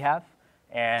that we have.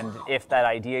 And if that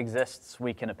ID exists,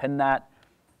 we can append that.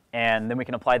 And then we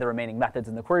can apply the remaining methods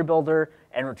in the query builder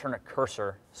and return a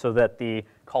cursor so that the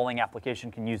calling application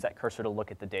can use that cursor to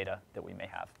look at the data that we may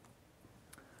have.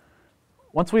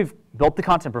 Once we've built the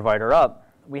content provider up,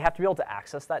 we have to be able to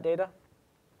access that data.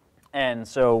 And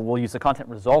so we'll use the content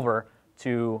resolver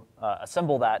to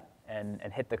assemble that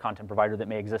and hit the content provider that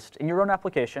may exist in your own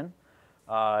application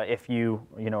if you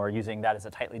are using that as a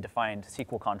tightly defined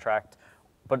SQL contract.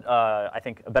 But I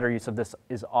think a better use of this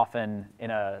is often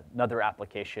in another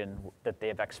application that they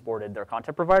have exported their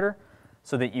content provider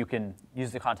so that you can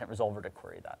use the content resolver to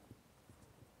query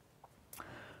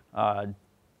that.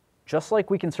 Just like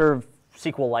we can serve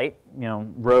SQLite,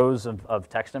 rows of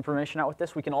text information out with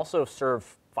this, we can also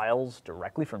serve files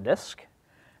directly from disk.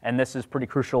 And this is pretty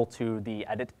crucial to the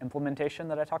edit implementation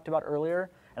that I talked about earlier.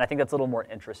 And I think that's a little more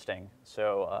interesting.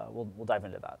 So we'll dive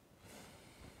into that.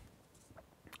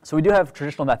 So we do have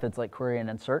traditional methods like query and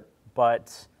insert,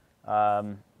 but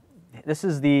this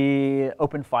is the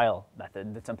open file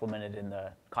method that's implemented in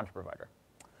the content provider.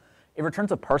 It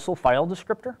returns a parcel file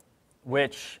descriptor,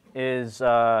 which is,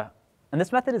 and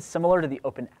this method is similar to the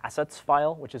open assets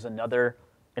file, which is another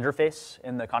interface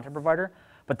in the content provider,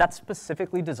 but that's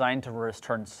specifically designed to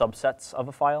return subsets of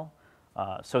a file.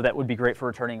 So that would be great for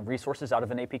returning resources out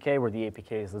of an APK where the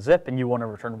APK is the zip and you want to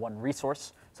return one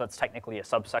resource, so it's technically a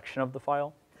subsection of the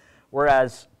file.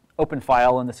 Whereas open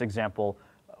file in this example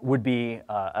would be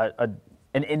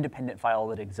an independent file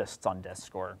that exists on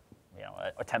disk, or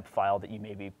a temp file that you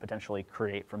maybe potentially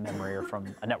create from memory or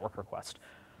from a network request.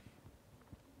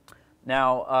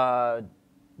 Now,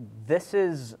 this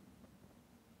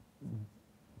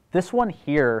one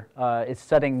here is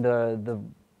setting the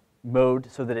mode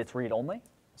so that it's read-only.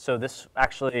 So this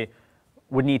actually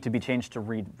would need to be changed to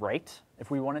read-write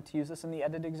if we wanted to use this in the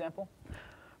edit example.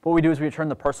 What we do is we return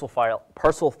the parcel file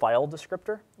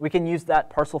descriptor. We can use that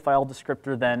parcel file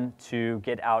descriptor then to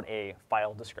get out a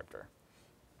file descriptor.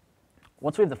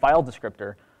 Once we have the file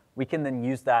descriptor, we can then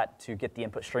use that to get the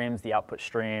input streams, the output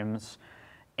streams,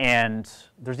 and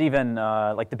there's even,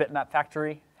 like the bitmap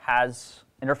factory has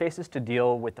interfaces to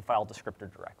deal with the file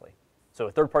descriptor directly. So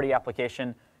a third-party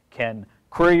application can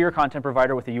query your content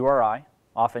provider with a URI,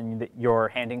 often you're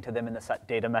handing to them in the set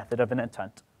data method of an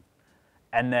intent,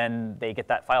 and then they get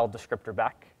that file descriptor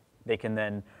back. They can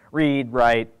then read,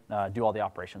 write, do all the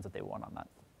operations that they want on that.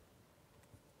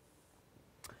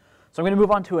 So I'm going to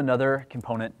move on to another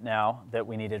component now that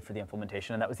we needed for the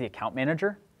implementation, and that was the account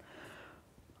manager.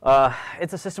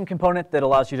 It's a system component that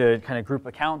allows you to kind of group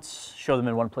accounts, show them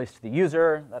in one place to the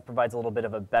user. That provides a little bit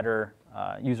of a better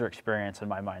user experience in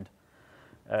my mind.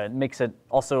 It makes it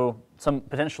also some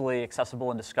potentially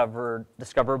accessible and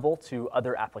discoverable to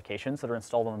other applications that are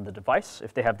installed on the device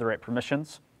if they have the right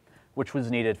permissions, which was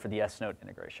needed for the S-Note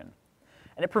integration.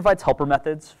 And it provides helper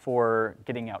methods for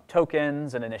getting out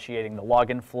tokens and initiating the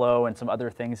login flow and some other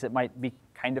things that might be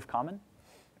kind of common.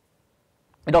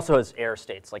 It also has error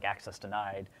states like access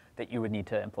denied that you would need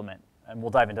to implement. And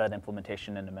we'll dive into that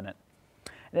implementation in a minute.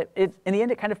 And in the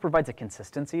end, it kind of provides a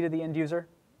consistency to the end user.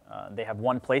 They have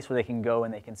one place where they can go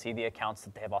and they can see the accounts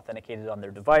that they have authenticated on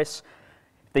their device.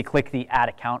 If they click the add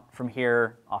account from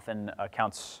here, often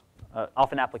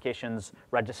applications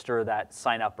register that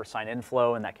sign up or sign in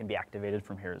flow, and that can be activated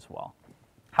from here as well.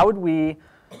 How would we,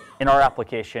 in our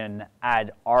application,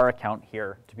 add our account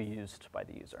here to be used by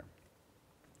the user?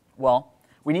 Well,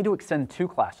 we need to extend two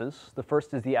classes. The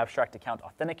first is the abstract account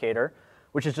authenticator,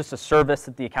 which is just a service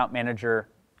that the account manager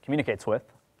communicates with.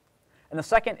 And the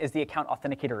second is the account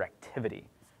authenticator activity,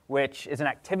 which is an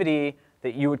activity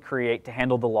that you would create to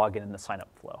handle the login and the sign-up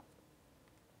flow.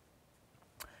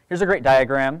 Here's a great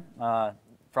diagram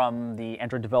from the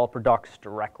Android developer docs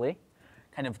directly.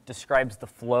 Kind of describes the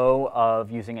flow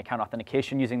of using account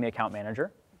authentication using the account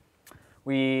manager.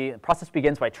 The process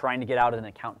begins by trying to get out an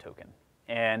account token.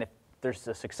 And if there's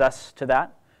a success to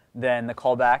that, then the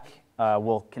callback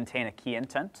will contain a key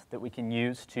intent that we can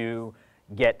use to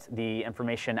get the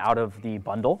information out of the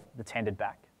bundle that's handed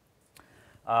back.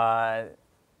 Or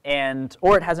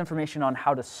it has information on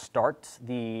how to start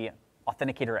the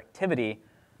authenticator activity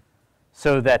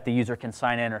so that the user can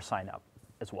sign in or sign up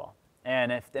as well.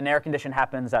 And if an error condition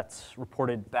happens, that's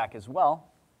reported back as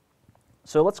well.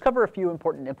 So let's cover a few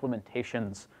important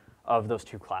implementations of those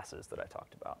two classes that I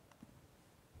talked about.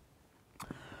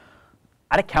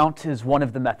 Add account is one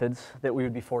of the methods that we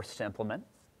would be forced to implement.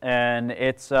 And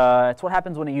it's what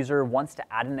happens when a user wants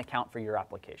to add an account for your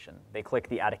application. They click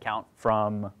the add account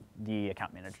from the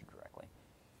account manager directly.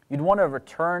 You'd want to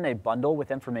return a bundle with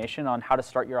information on how to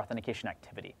start your authentication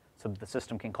activity so that the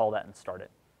system can call that and start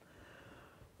it.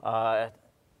 The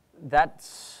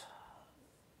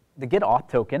get auth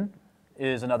token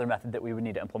is another method that we would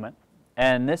need to implement.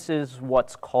 And this is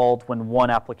what's called when one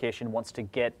application wants to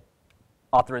get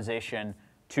authorization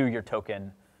to your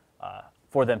token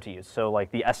for them to use. So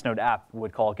like the S-Note app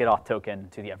would call get auth token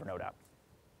to the Evernote app.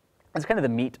 That's kind of the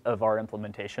meat of our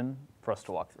implementation for us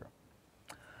to walk through.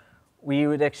 we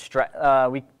would extract,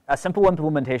 a simple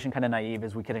implementation, kind of naive,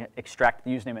 is we could extract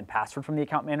the username and password from the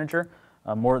account manager.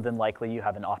 More than likely, you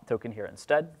have an auth token here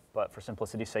instead, but for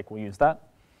simplicity's sake, we'll use that.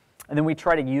 And then we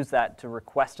try to use that to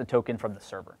request a token from the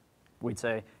server. We'd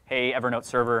say, hey, Evernote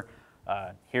server,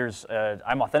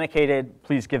 I'm authenticated.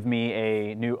 Please give me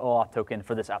a new OAuth token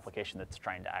for this application that's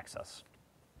trying to access.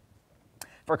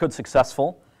 If our code's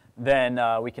successful, then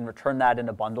we can return that in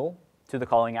a bundle to the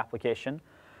calling application.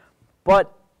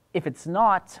 But if it's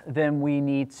not, then we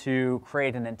need to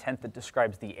create an intent that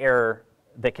describes the error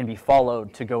that can be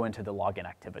followed to go into the login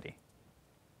activity,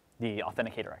 the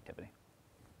authenticator activity.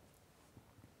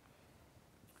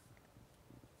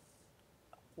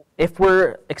 If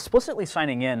we're explicitly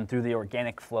signing in through the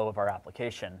organic flow of our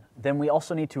application, then we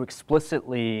also need to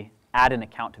explicitly add an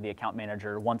account to the account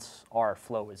manager once our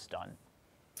flow is done.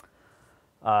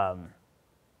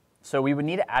 So we would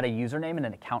need to add a username and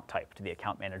an account type to the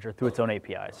account manager through its own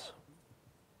APIs.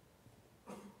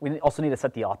 We also need to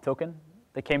set the auth token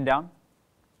that came down.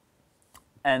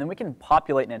 And then we can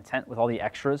populate an intent with all the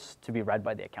extras to be read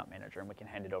by the account manager, and we can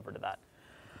hand it over to that.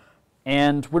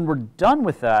 And when we're done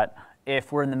with that,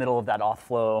 if we're in the middle of that auth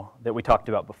flow that we talked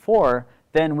about before,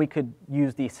 then we could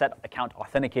use the set account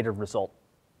authenticator result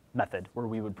method, where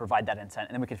we would provide that intent,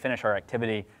 and then we could finish our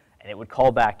activity, and it would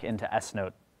call back into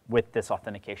SNote with this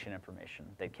authentication information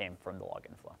that came from the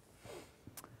login flow.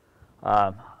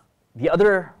 The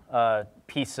other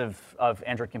piece of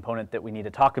Android component that we need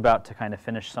to talk about to kind of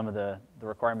finish some of the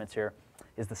requirements here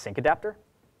is the sync adapter.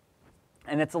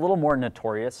 And it's a little more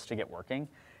notorious to get working.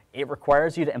 It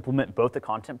requires you to implement both a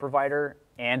content provider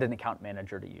and an account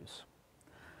manager to use.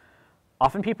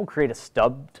 Often people create a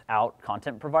stubbed out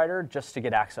content provider just to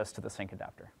get access to the sync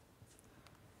adapter.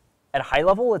 At a high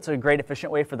level, it's a great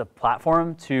efficient way for the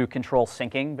platform to control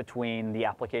syncing between the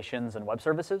applications and web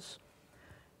services.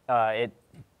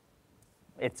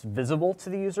 It's visible to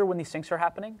the user when these syncs are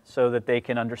happening so that they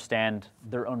can understand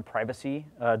their own privacy,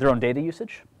 their own data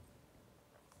usage.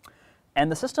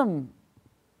 And the system,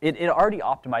 it already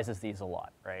optimizes these a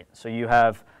lot, right? So you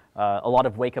have a lot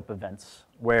of wake-up events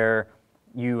where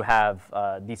you have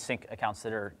these sync accounts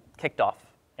that are kicked off,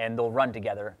 and they'll run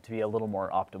together to be a little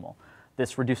more optimal.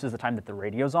 This reduces the time that the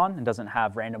radio's on and doesn't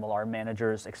have random alarm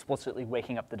managers explicitly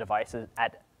waking up the devices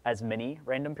at as many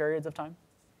random periods of time.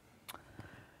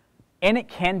 And it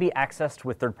can be accessed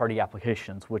with third-party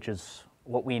applications, which is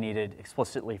what we needed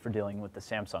explicitly for dealing with the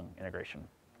Samsung integration.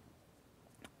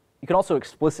 You can also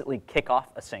explicitly kick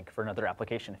off a sync for another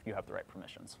application if you have the right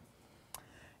permissions.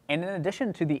 And in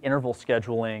addition to the interval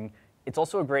scheduling, it's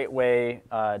also a great way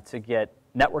to get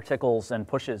network tickles and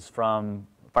pushes from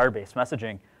Firebase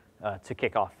messaging to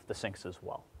kick off the syncs as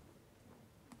well.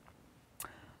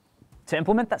 To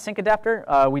implement that sync adapter,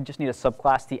 we just need a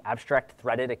subclass, the abstract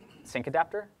threaded sync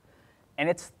adapter. And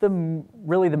it's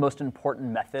really the most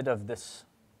important method of this.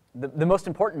 The most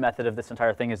important method of this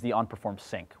entire thing is the onPerform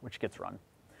sync, which gets run.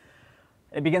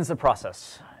 It begins the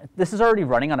process. This is already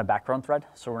running on a background thread,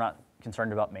 so we're not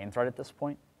concerned about main thread at this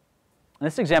point. In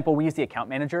this example, we use the account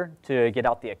manager to get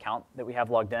out the account that we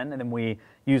have logged in, and then we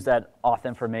use that auth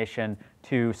information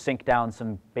to sync down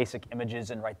some basic images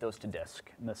and write those to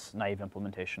disk in this naive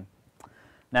implementation.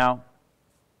 Now,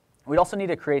 we'd also need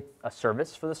to create a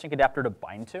service for the sync adapter to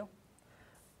bind to,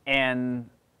 and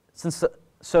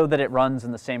so that it runs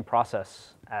in the same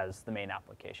process as the main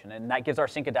application. And that gives our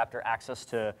sync adapter access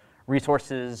to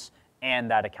resources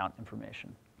and that account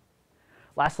information.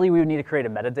 Lastly, we would need to create a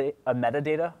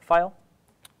metadata file.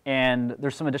 And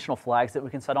there's some additional flags that we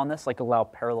can set on this, like allow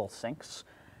parallel syncs.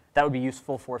 That would be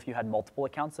useful for if you had multiple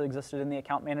accounts that existed in the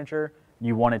account manager.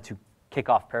 You wanted to kick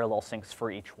off parallel syncs for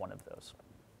each one of those.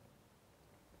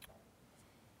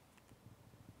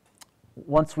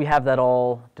 Once we have that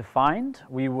all defined,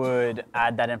 we would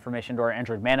add that information to our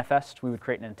Android manifest. We would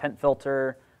create an intent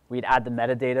filter. We'd add the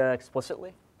metadata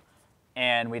explicitly.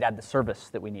 And we'd add the service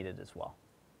that we needed as well.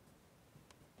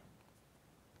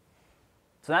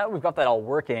 So now that we've got that all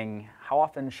working, how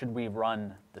often should we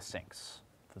run the syncs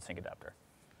for the sync adapter?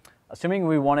 Assuming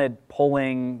we wanted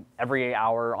polling every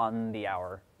hour on the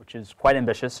hour, which is quite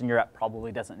ambitious, and your app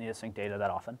probably doesn't need to sync data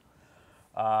that often.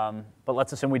 But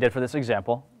let's assume we did for this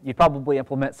example. You'd probably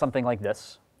implement something like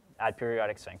this, add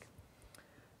periodic sync.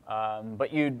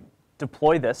 But you'd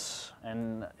deploy this,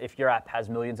 and if your app has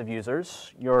millions of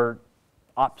users, your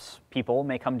ops people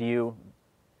may come to you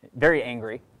very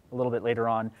angry a little bit later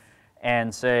on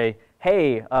and say,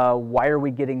 hey, why are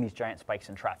we getting these giant spikes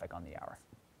in traffic on the hour?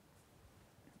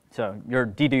 So you're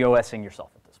DDoSing yourself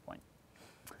at this point.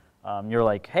 You're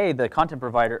like, hey, the content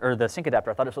provider, or the sync adapter,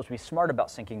 I thought it was supposed to be smart about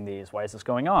syncing these. Why is this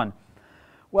going on?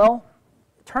 Well,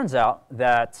 it turns out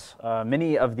that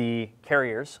many of the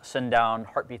carriers send down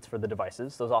heartbeats for the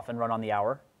devices. Those often run on the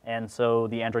hour. And so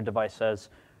the Android device says,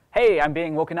 hey, I'm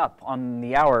being woken up on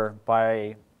the hour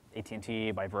by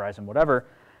AT&T, by Verizon, whatever.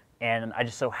 And I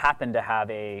just so happen to have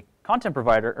a content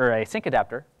provider or a sync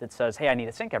adapter that says, hey, I need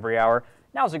a sync every hour.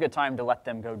 Now's a good time to let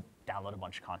them go download a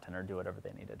bunch of content or do whatever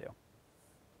they need to do.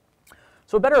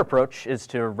 So a better approach is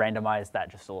to randomize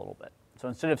that just a little bit. So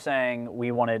instead of saying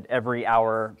we wanted every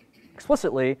hour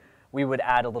explicitly, we would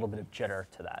add a little bit of jitter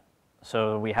to that.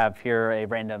 So we have here a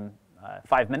random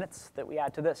 5 minutes that we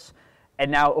add to this. And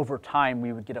now over time,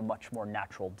 we would get a much more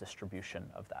natural distribution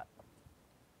of that.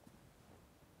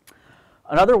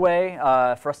 Another way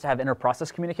for us to have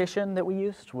inter-process communication that we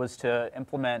used was to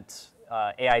implement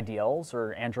AIDLs,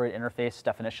 or Android Interface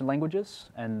Definition Languages.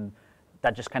 And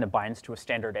that just kind of binds to a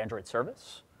standard Android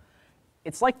service.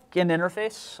 It's like an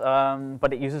interface,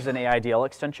 but it uses an AIDL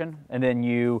extension, and then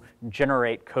you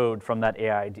generate code from that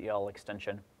AIDL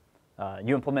extension.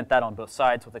 You implement that on both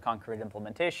sides with a concrete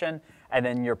implementation, and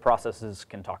then your processes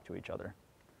can talk to each other.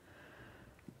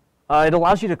 It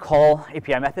allows you to call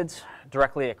API methods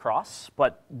directly across,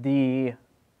 but the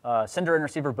sender and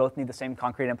receiver both need the same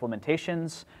concrete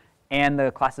implementations, and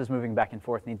the classes moving back and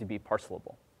forth need to be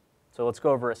parcelable. So let's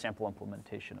go over a sample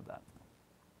implementation of that.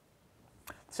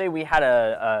 Say we had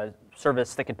a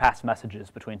service that could pass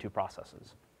messages between two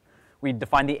processes. We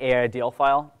define the AIDL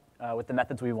file with the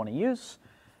methods we want to use.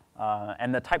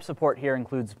 And the type support here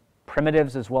includes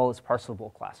primitives as well as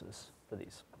parseable classes for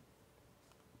these.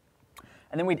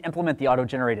 And then we'd implement the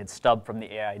auto-generated stub from the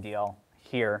AIDL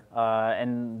here.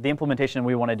 And the implementation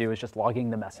we want to do is just logging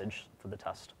the message for the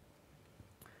test.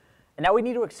 And now we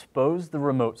need to expose the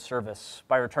remote service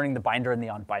by returning the binder and the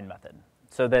onBind method,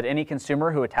 so that any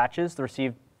consumer who attaches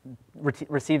the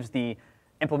receives the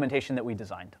implementation that we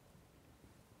designed.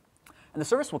 And the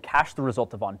service will cache the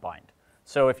result of onBind.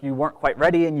 So if you weren't quite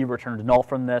ready and you returned null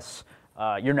from this,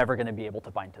 you're never going to be able to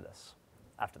bind to this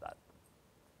after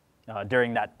that,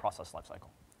 during that process lifecycle.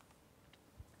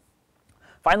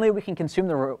 Finally, we can consume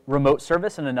the remote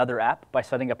service in another app by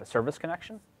setting up a service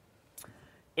connection.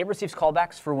 It receives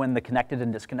callbacks for when the connected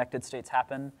and disconnected states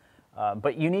happen.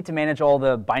 But you need to manage all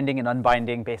the binding and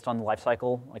unbinding based on the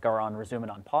lifecycle, like our on resume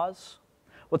and on pause.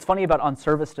 What's funny about on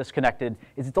service disconnected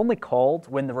is it's only called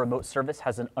when the remote service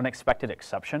has an unexpected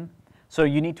exception. So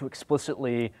you need to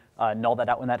explicitly null that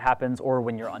out when that happens, or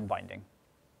when you're unbinding.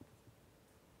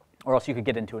 Or else you could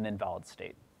get into an invalid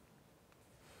state.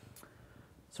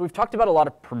 So we've talked about a lot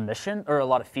of permission, or a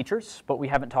lot of features, but we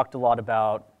haven't talked a lot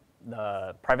about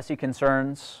the privacy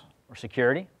concerns or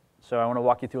security. So I want to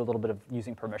walk you through a little bit of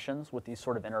using permissions with these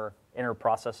sort of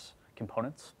inter-process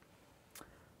components.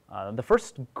 The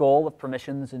first goal of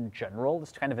permissions in general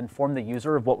is to kind of inform the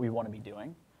user of what we want to be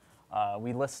doing.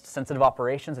 We list sensitive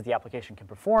operations that the application can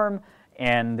perform,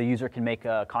 and the user can make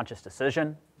a conscious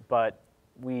decision, but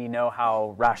we know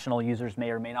how rational users may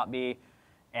or may not be,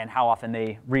 and how often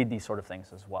they read these sort of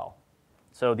things as well.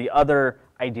 So the other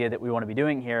idea that we want to be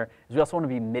doing here is we also want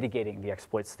to be mitigating the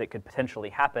exploits that could potentially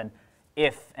happen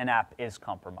if an app is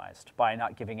compromised, by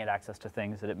not giving it access to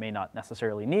things that it may not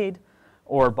necessarily need,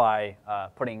 or by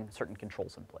putting certain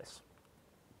controls in place.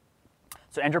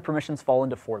 So Android permissions fall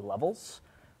into 4 levels.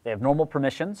 They have normal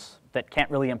permissions that can't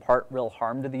really impart real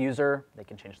harm to the user. They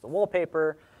can change the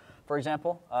wallpaper, for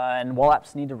example. And while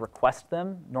apps need to request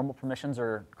them, normal permissions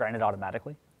are granted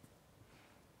automatically.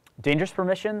 Dangerous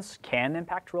permissions can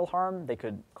impact real harm. They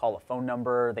could call a phone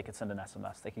number. They could send an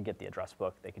SMS. They could get the address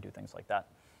book. They could do things like that.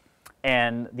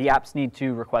 And the apps need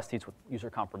to request these with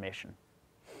user confirmation.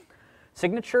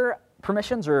 Signature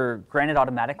permissions are granted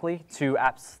automatically to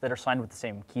apps that are signed with the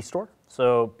same key store.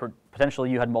 So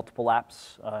potentially you had multiple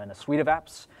apps in a suite of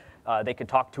apps. They could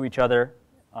talk to each other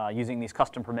using these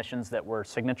custom permissions that were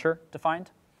signature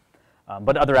defined.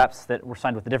 But other apps that were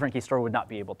signed with a different key store would not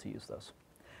be able to use those.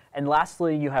 And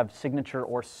lastly, you have signature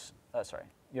or system.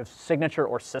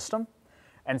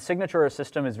 And signature or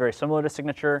system is very similar to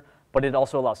signature, but it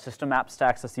also allows system apps to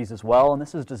access these as well. And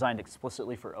this is designed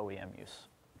explicitly for OEM use.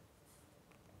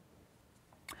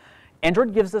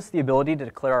 Android gives us the ability to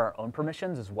declare our own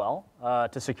permissions as well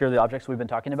to secure the objects we've been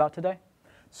talking about today.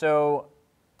 So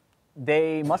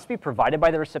they must be provided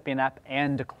by the recipient app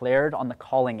and declared on the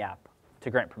calling app to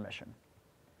grant permission.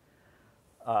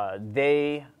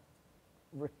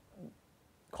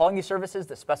 Calling these services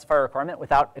that specify a requirement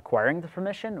without acquiring the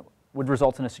permission would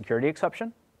result in a security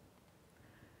exception.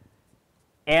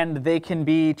 And they can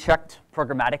be checked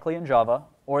programmatically in Java,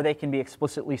 or they can be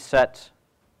explicitly set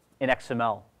in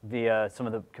XML via some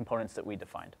of the components that we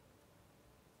defined.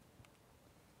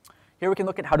 Here we can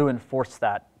look at how to enforce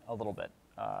that a little bit.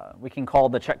 We can call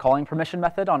the check calling permission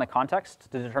method on a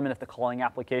context to determine if the calling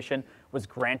application was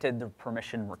granted the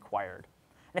permission required.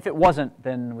 And if it wasn't,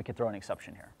 then we could throw an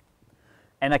exception here.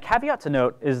 And a caveat to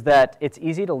note is that it's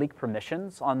easy to leak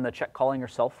permissions on the check calling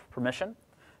yourself permission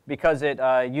because it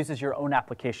uses your own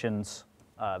application's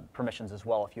permissions as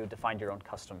well if you had defined your own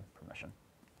custom permission.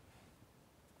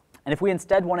 And if we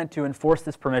instead wanted to enforce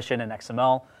this permission in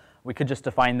XML, we could just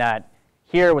define that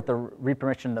here with the read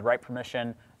permission, the write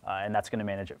permission, and that's going to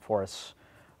manage it for us.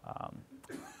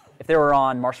 If they were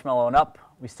on Marshmallow and up,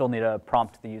 we still need to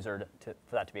prompt the user for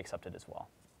that to be accepted as well.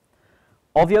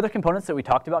 All the other components that we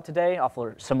talked about today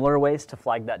offer similar ways to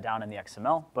flag that down in the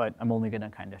XML, but I'm only going to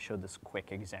kind of show this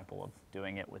quick example of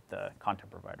doing it with the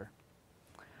content provider.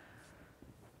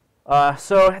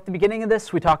 So at the beginning of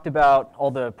this, we talked about all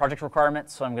the project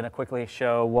requirements, so I'm going to quickly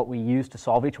show what we use to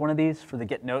solve each one of these. For the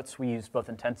get notes, we use both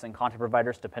intents and content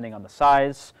providers depending on the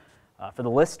size. For the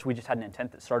list, we just had an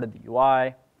intent that started the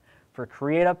UI. For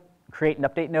create and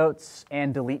update notes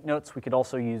and delete notes, we could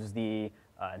also use the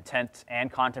intent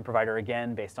and content provider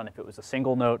again based on if it was a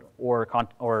single note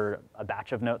or a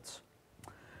batch of notes.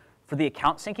 For the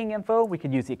account syncing info, we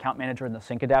could use the account manager and the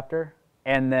sync adapter.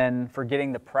 And then for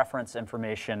getting the preference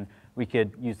information, we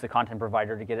could use the content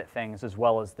provider to get at things as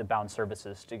well as the bound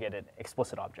services to get at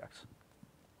explicit objects.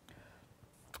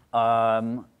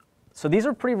 So these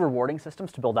are pretty rewarding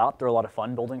systems to build out. They're a lot of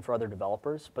fun building for other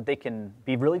developers, but they can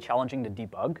be really challenging to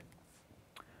debug.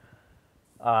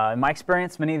 In my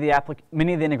experience, many of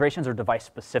the integrations are device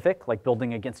specific, like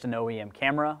building against an OEM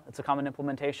camera. It's a common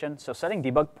implementation. So setting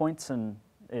debug points and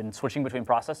switching between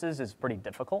processes is pretty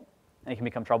difficult, and it can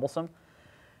become troublesome.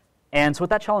 And so with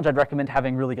that challenge, I'd recommend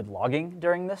having really good logging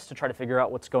during this to try to figure out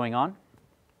what's going on.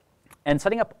 And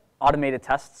setting up automated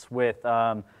tests with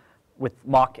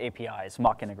mock APIs,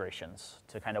 mock integrations,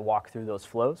 to kind of walk through those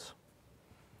flows.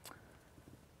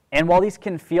 And while these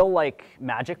can feel like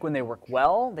magic when they work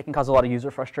well, they can cause a lot of user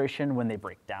frustration when they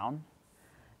break down.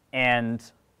 And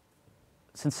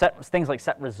since things like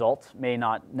set result may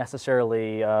not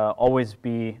necessarily always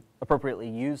be appropriately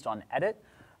used on edit,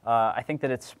 I think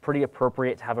that it's pretty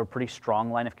appropriate to have a pretty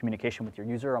strong line of communication with your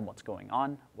user on what's going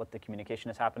on, what the communication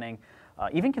is happening.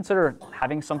 Even consider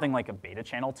having something like a beta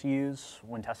channel to use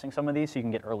when testing some of these so you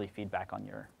can get early feedback on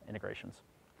your integrations.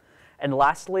 And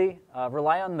lastly,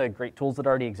 rely on the great tools that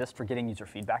already exist for getting user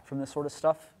feedback from this sort of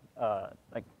stuff.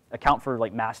 Like account for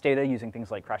like mass data using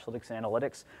things like Crashlytics and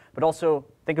Analytics, but also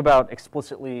think about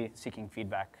explicitly seeking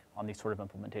feedback on these sort of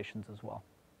implementations as well.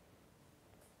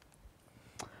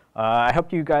 I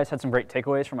hope you guys had some great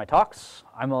takeaways from my talks.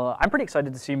 I'm pretty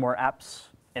excited to see more apps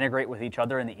integrate with each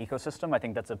other in the ecosystem. I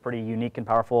think that's a pretty unique and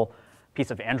powerful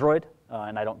piece of Android,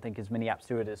 and I don't think as many apps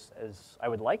do it as I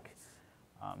would like.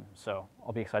 So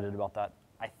I'll be excited about that.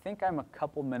 I think I'm a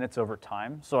couple minutes over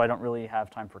time, so I don't really have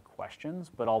time for questions,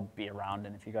 but I'll be around,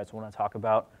 and if you guys want to talk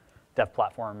about dev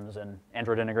platforms and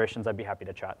Android integrations, I'd be happy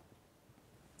to chat.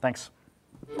 Thanks.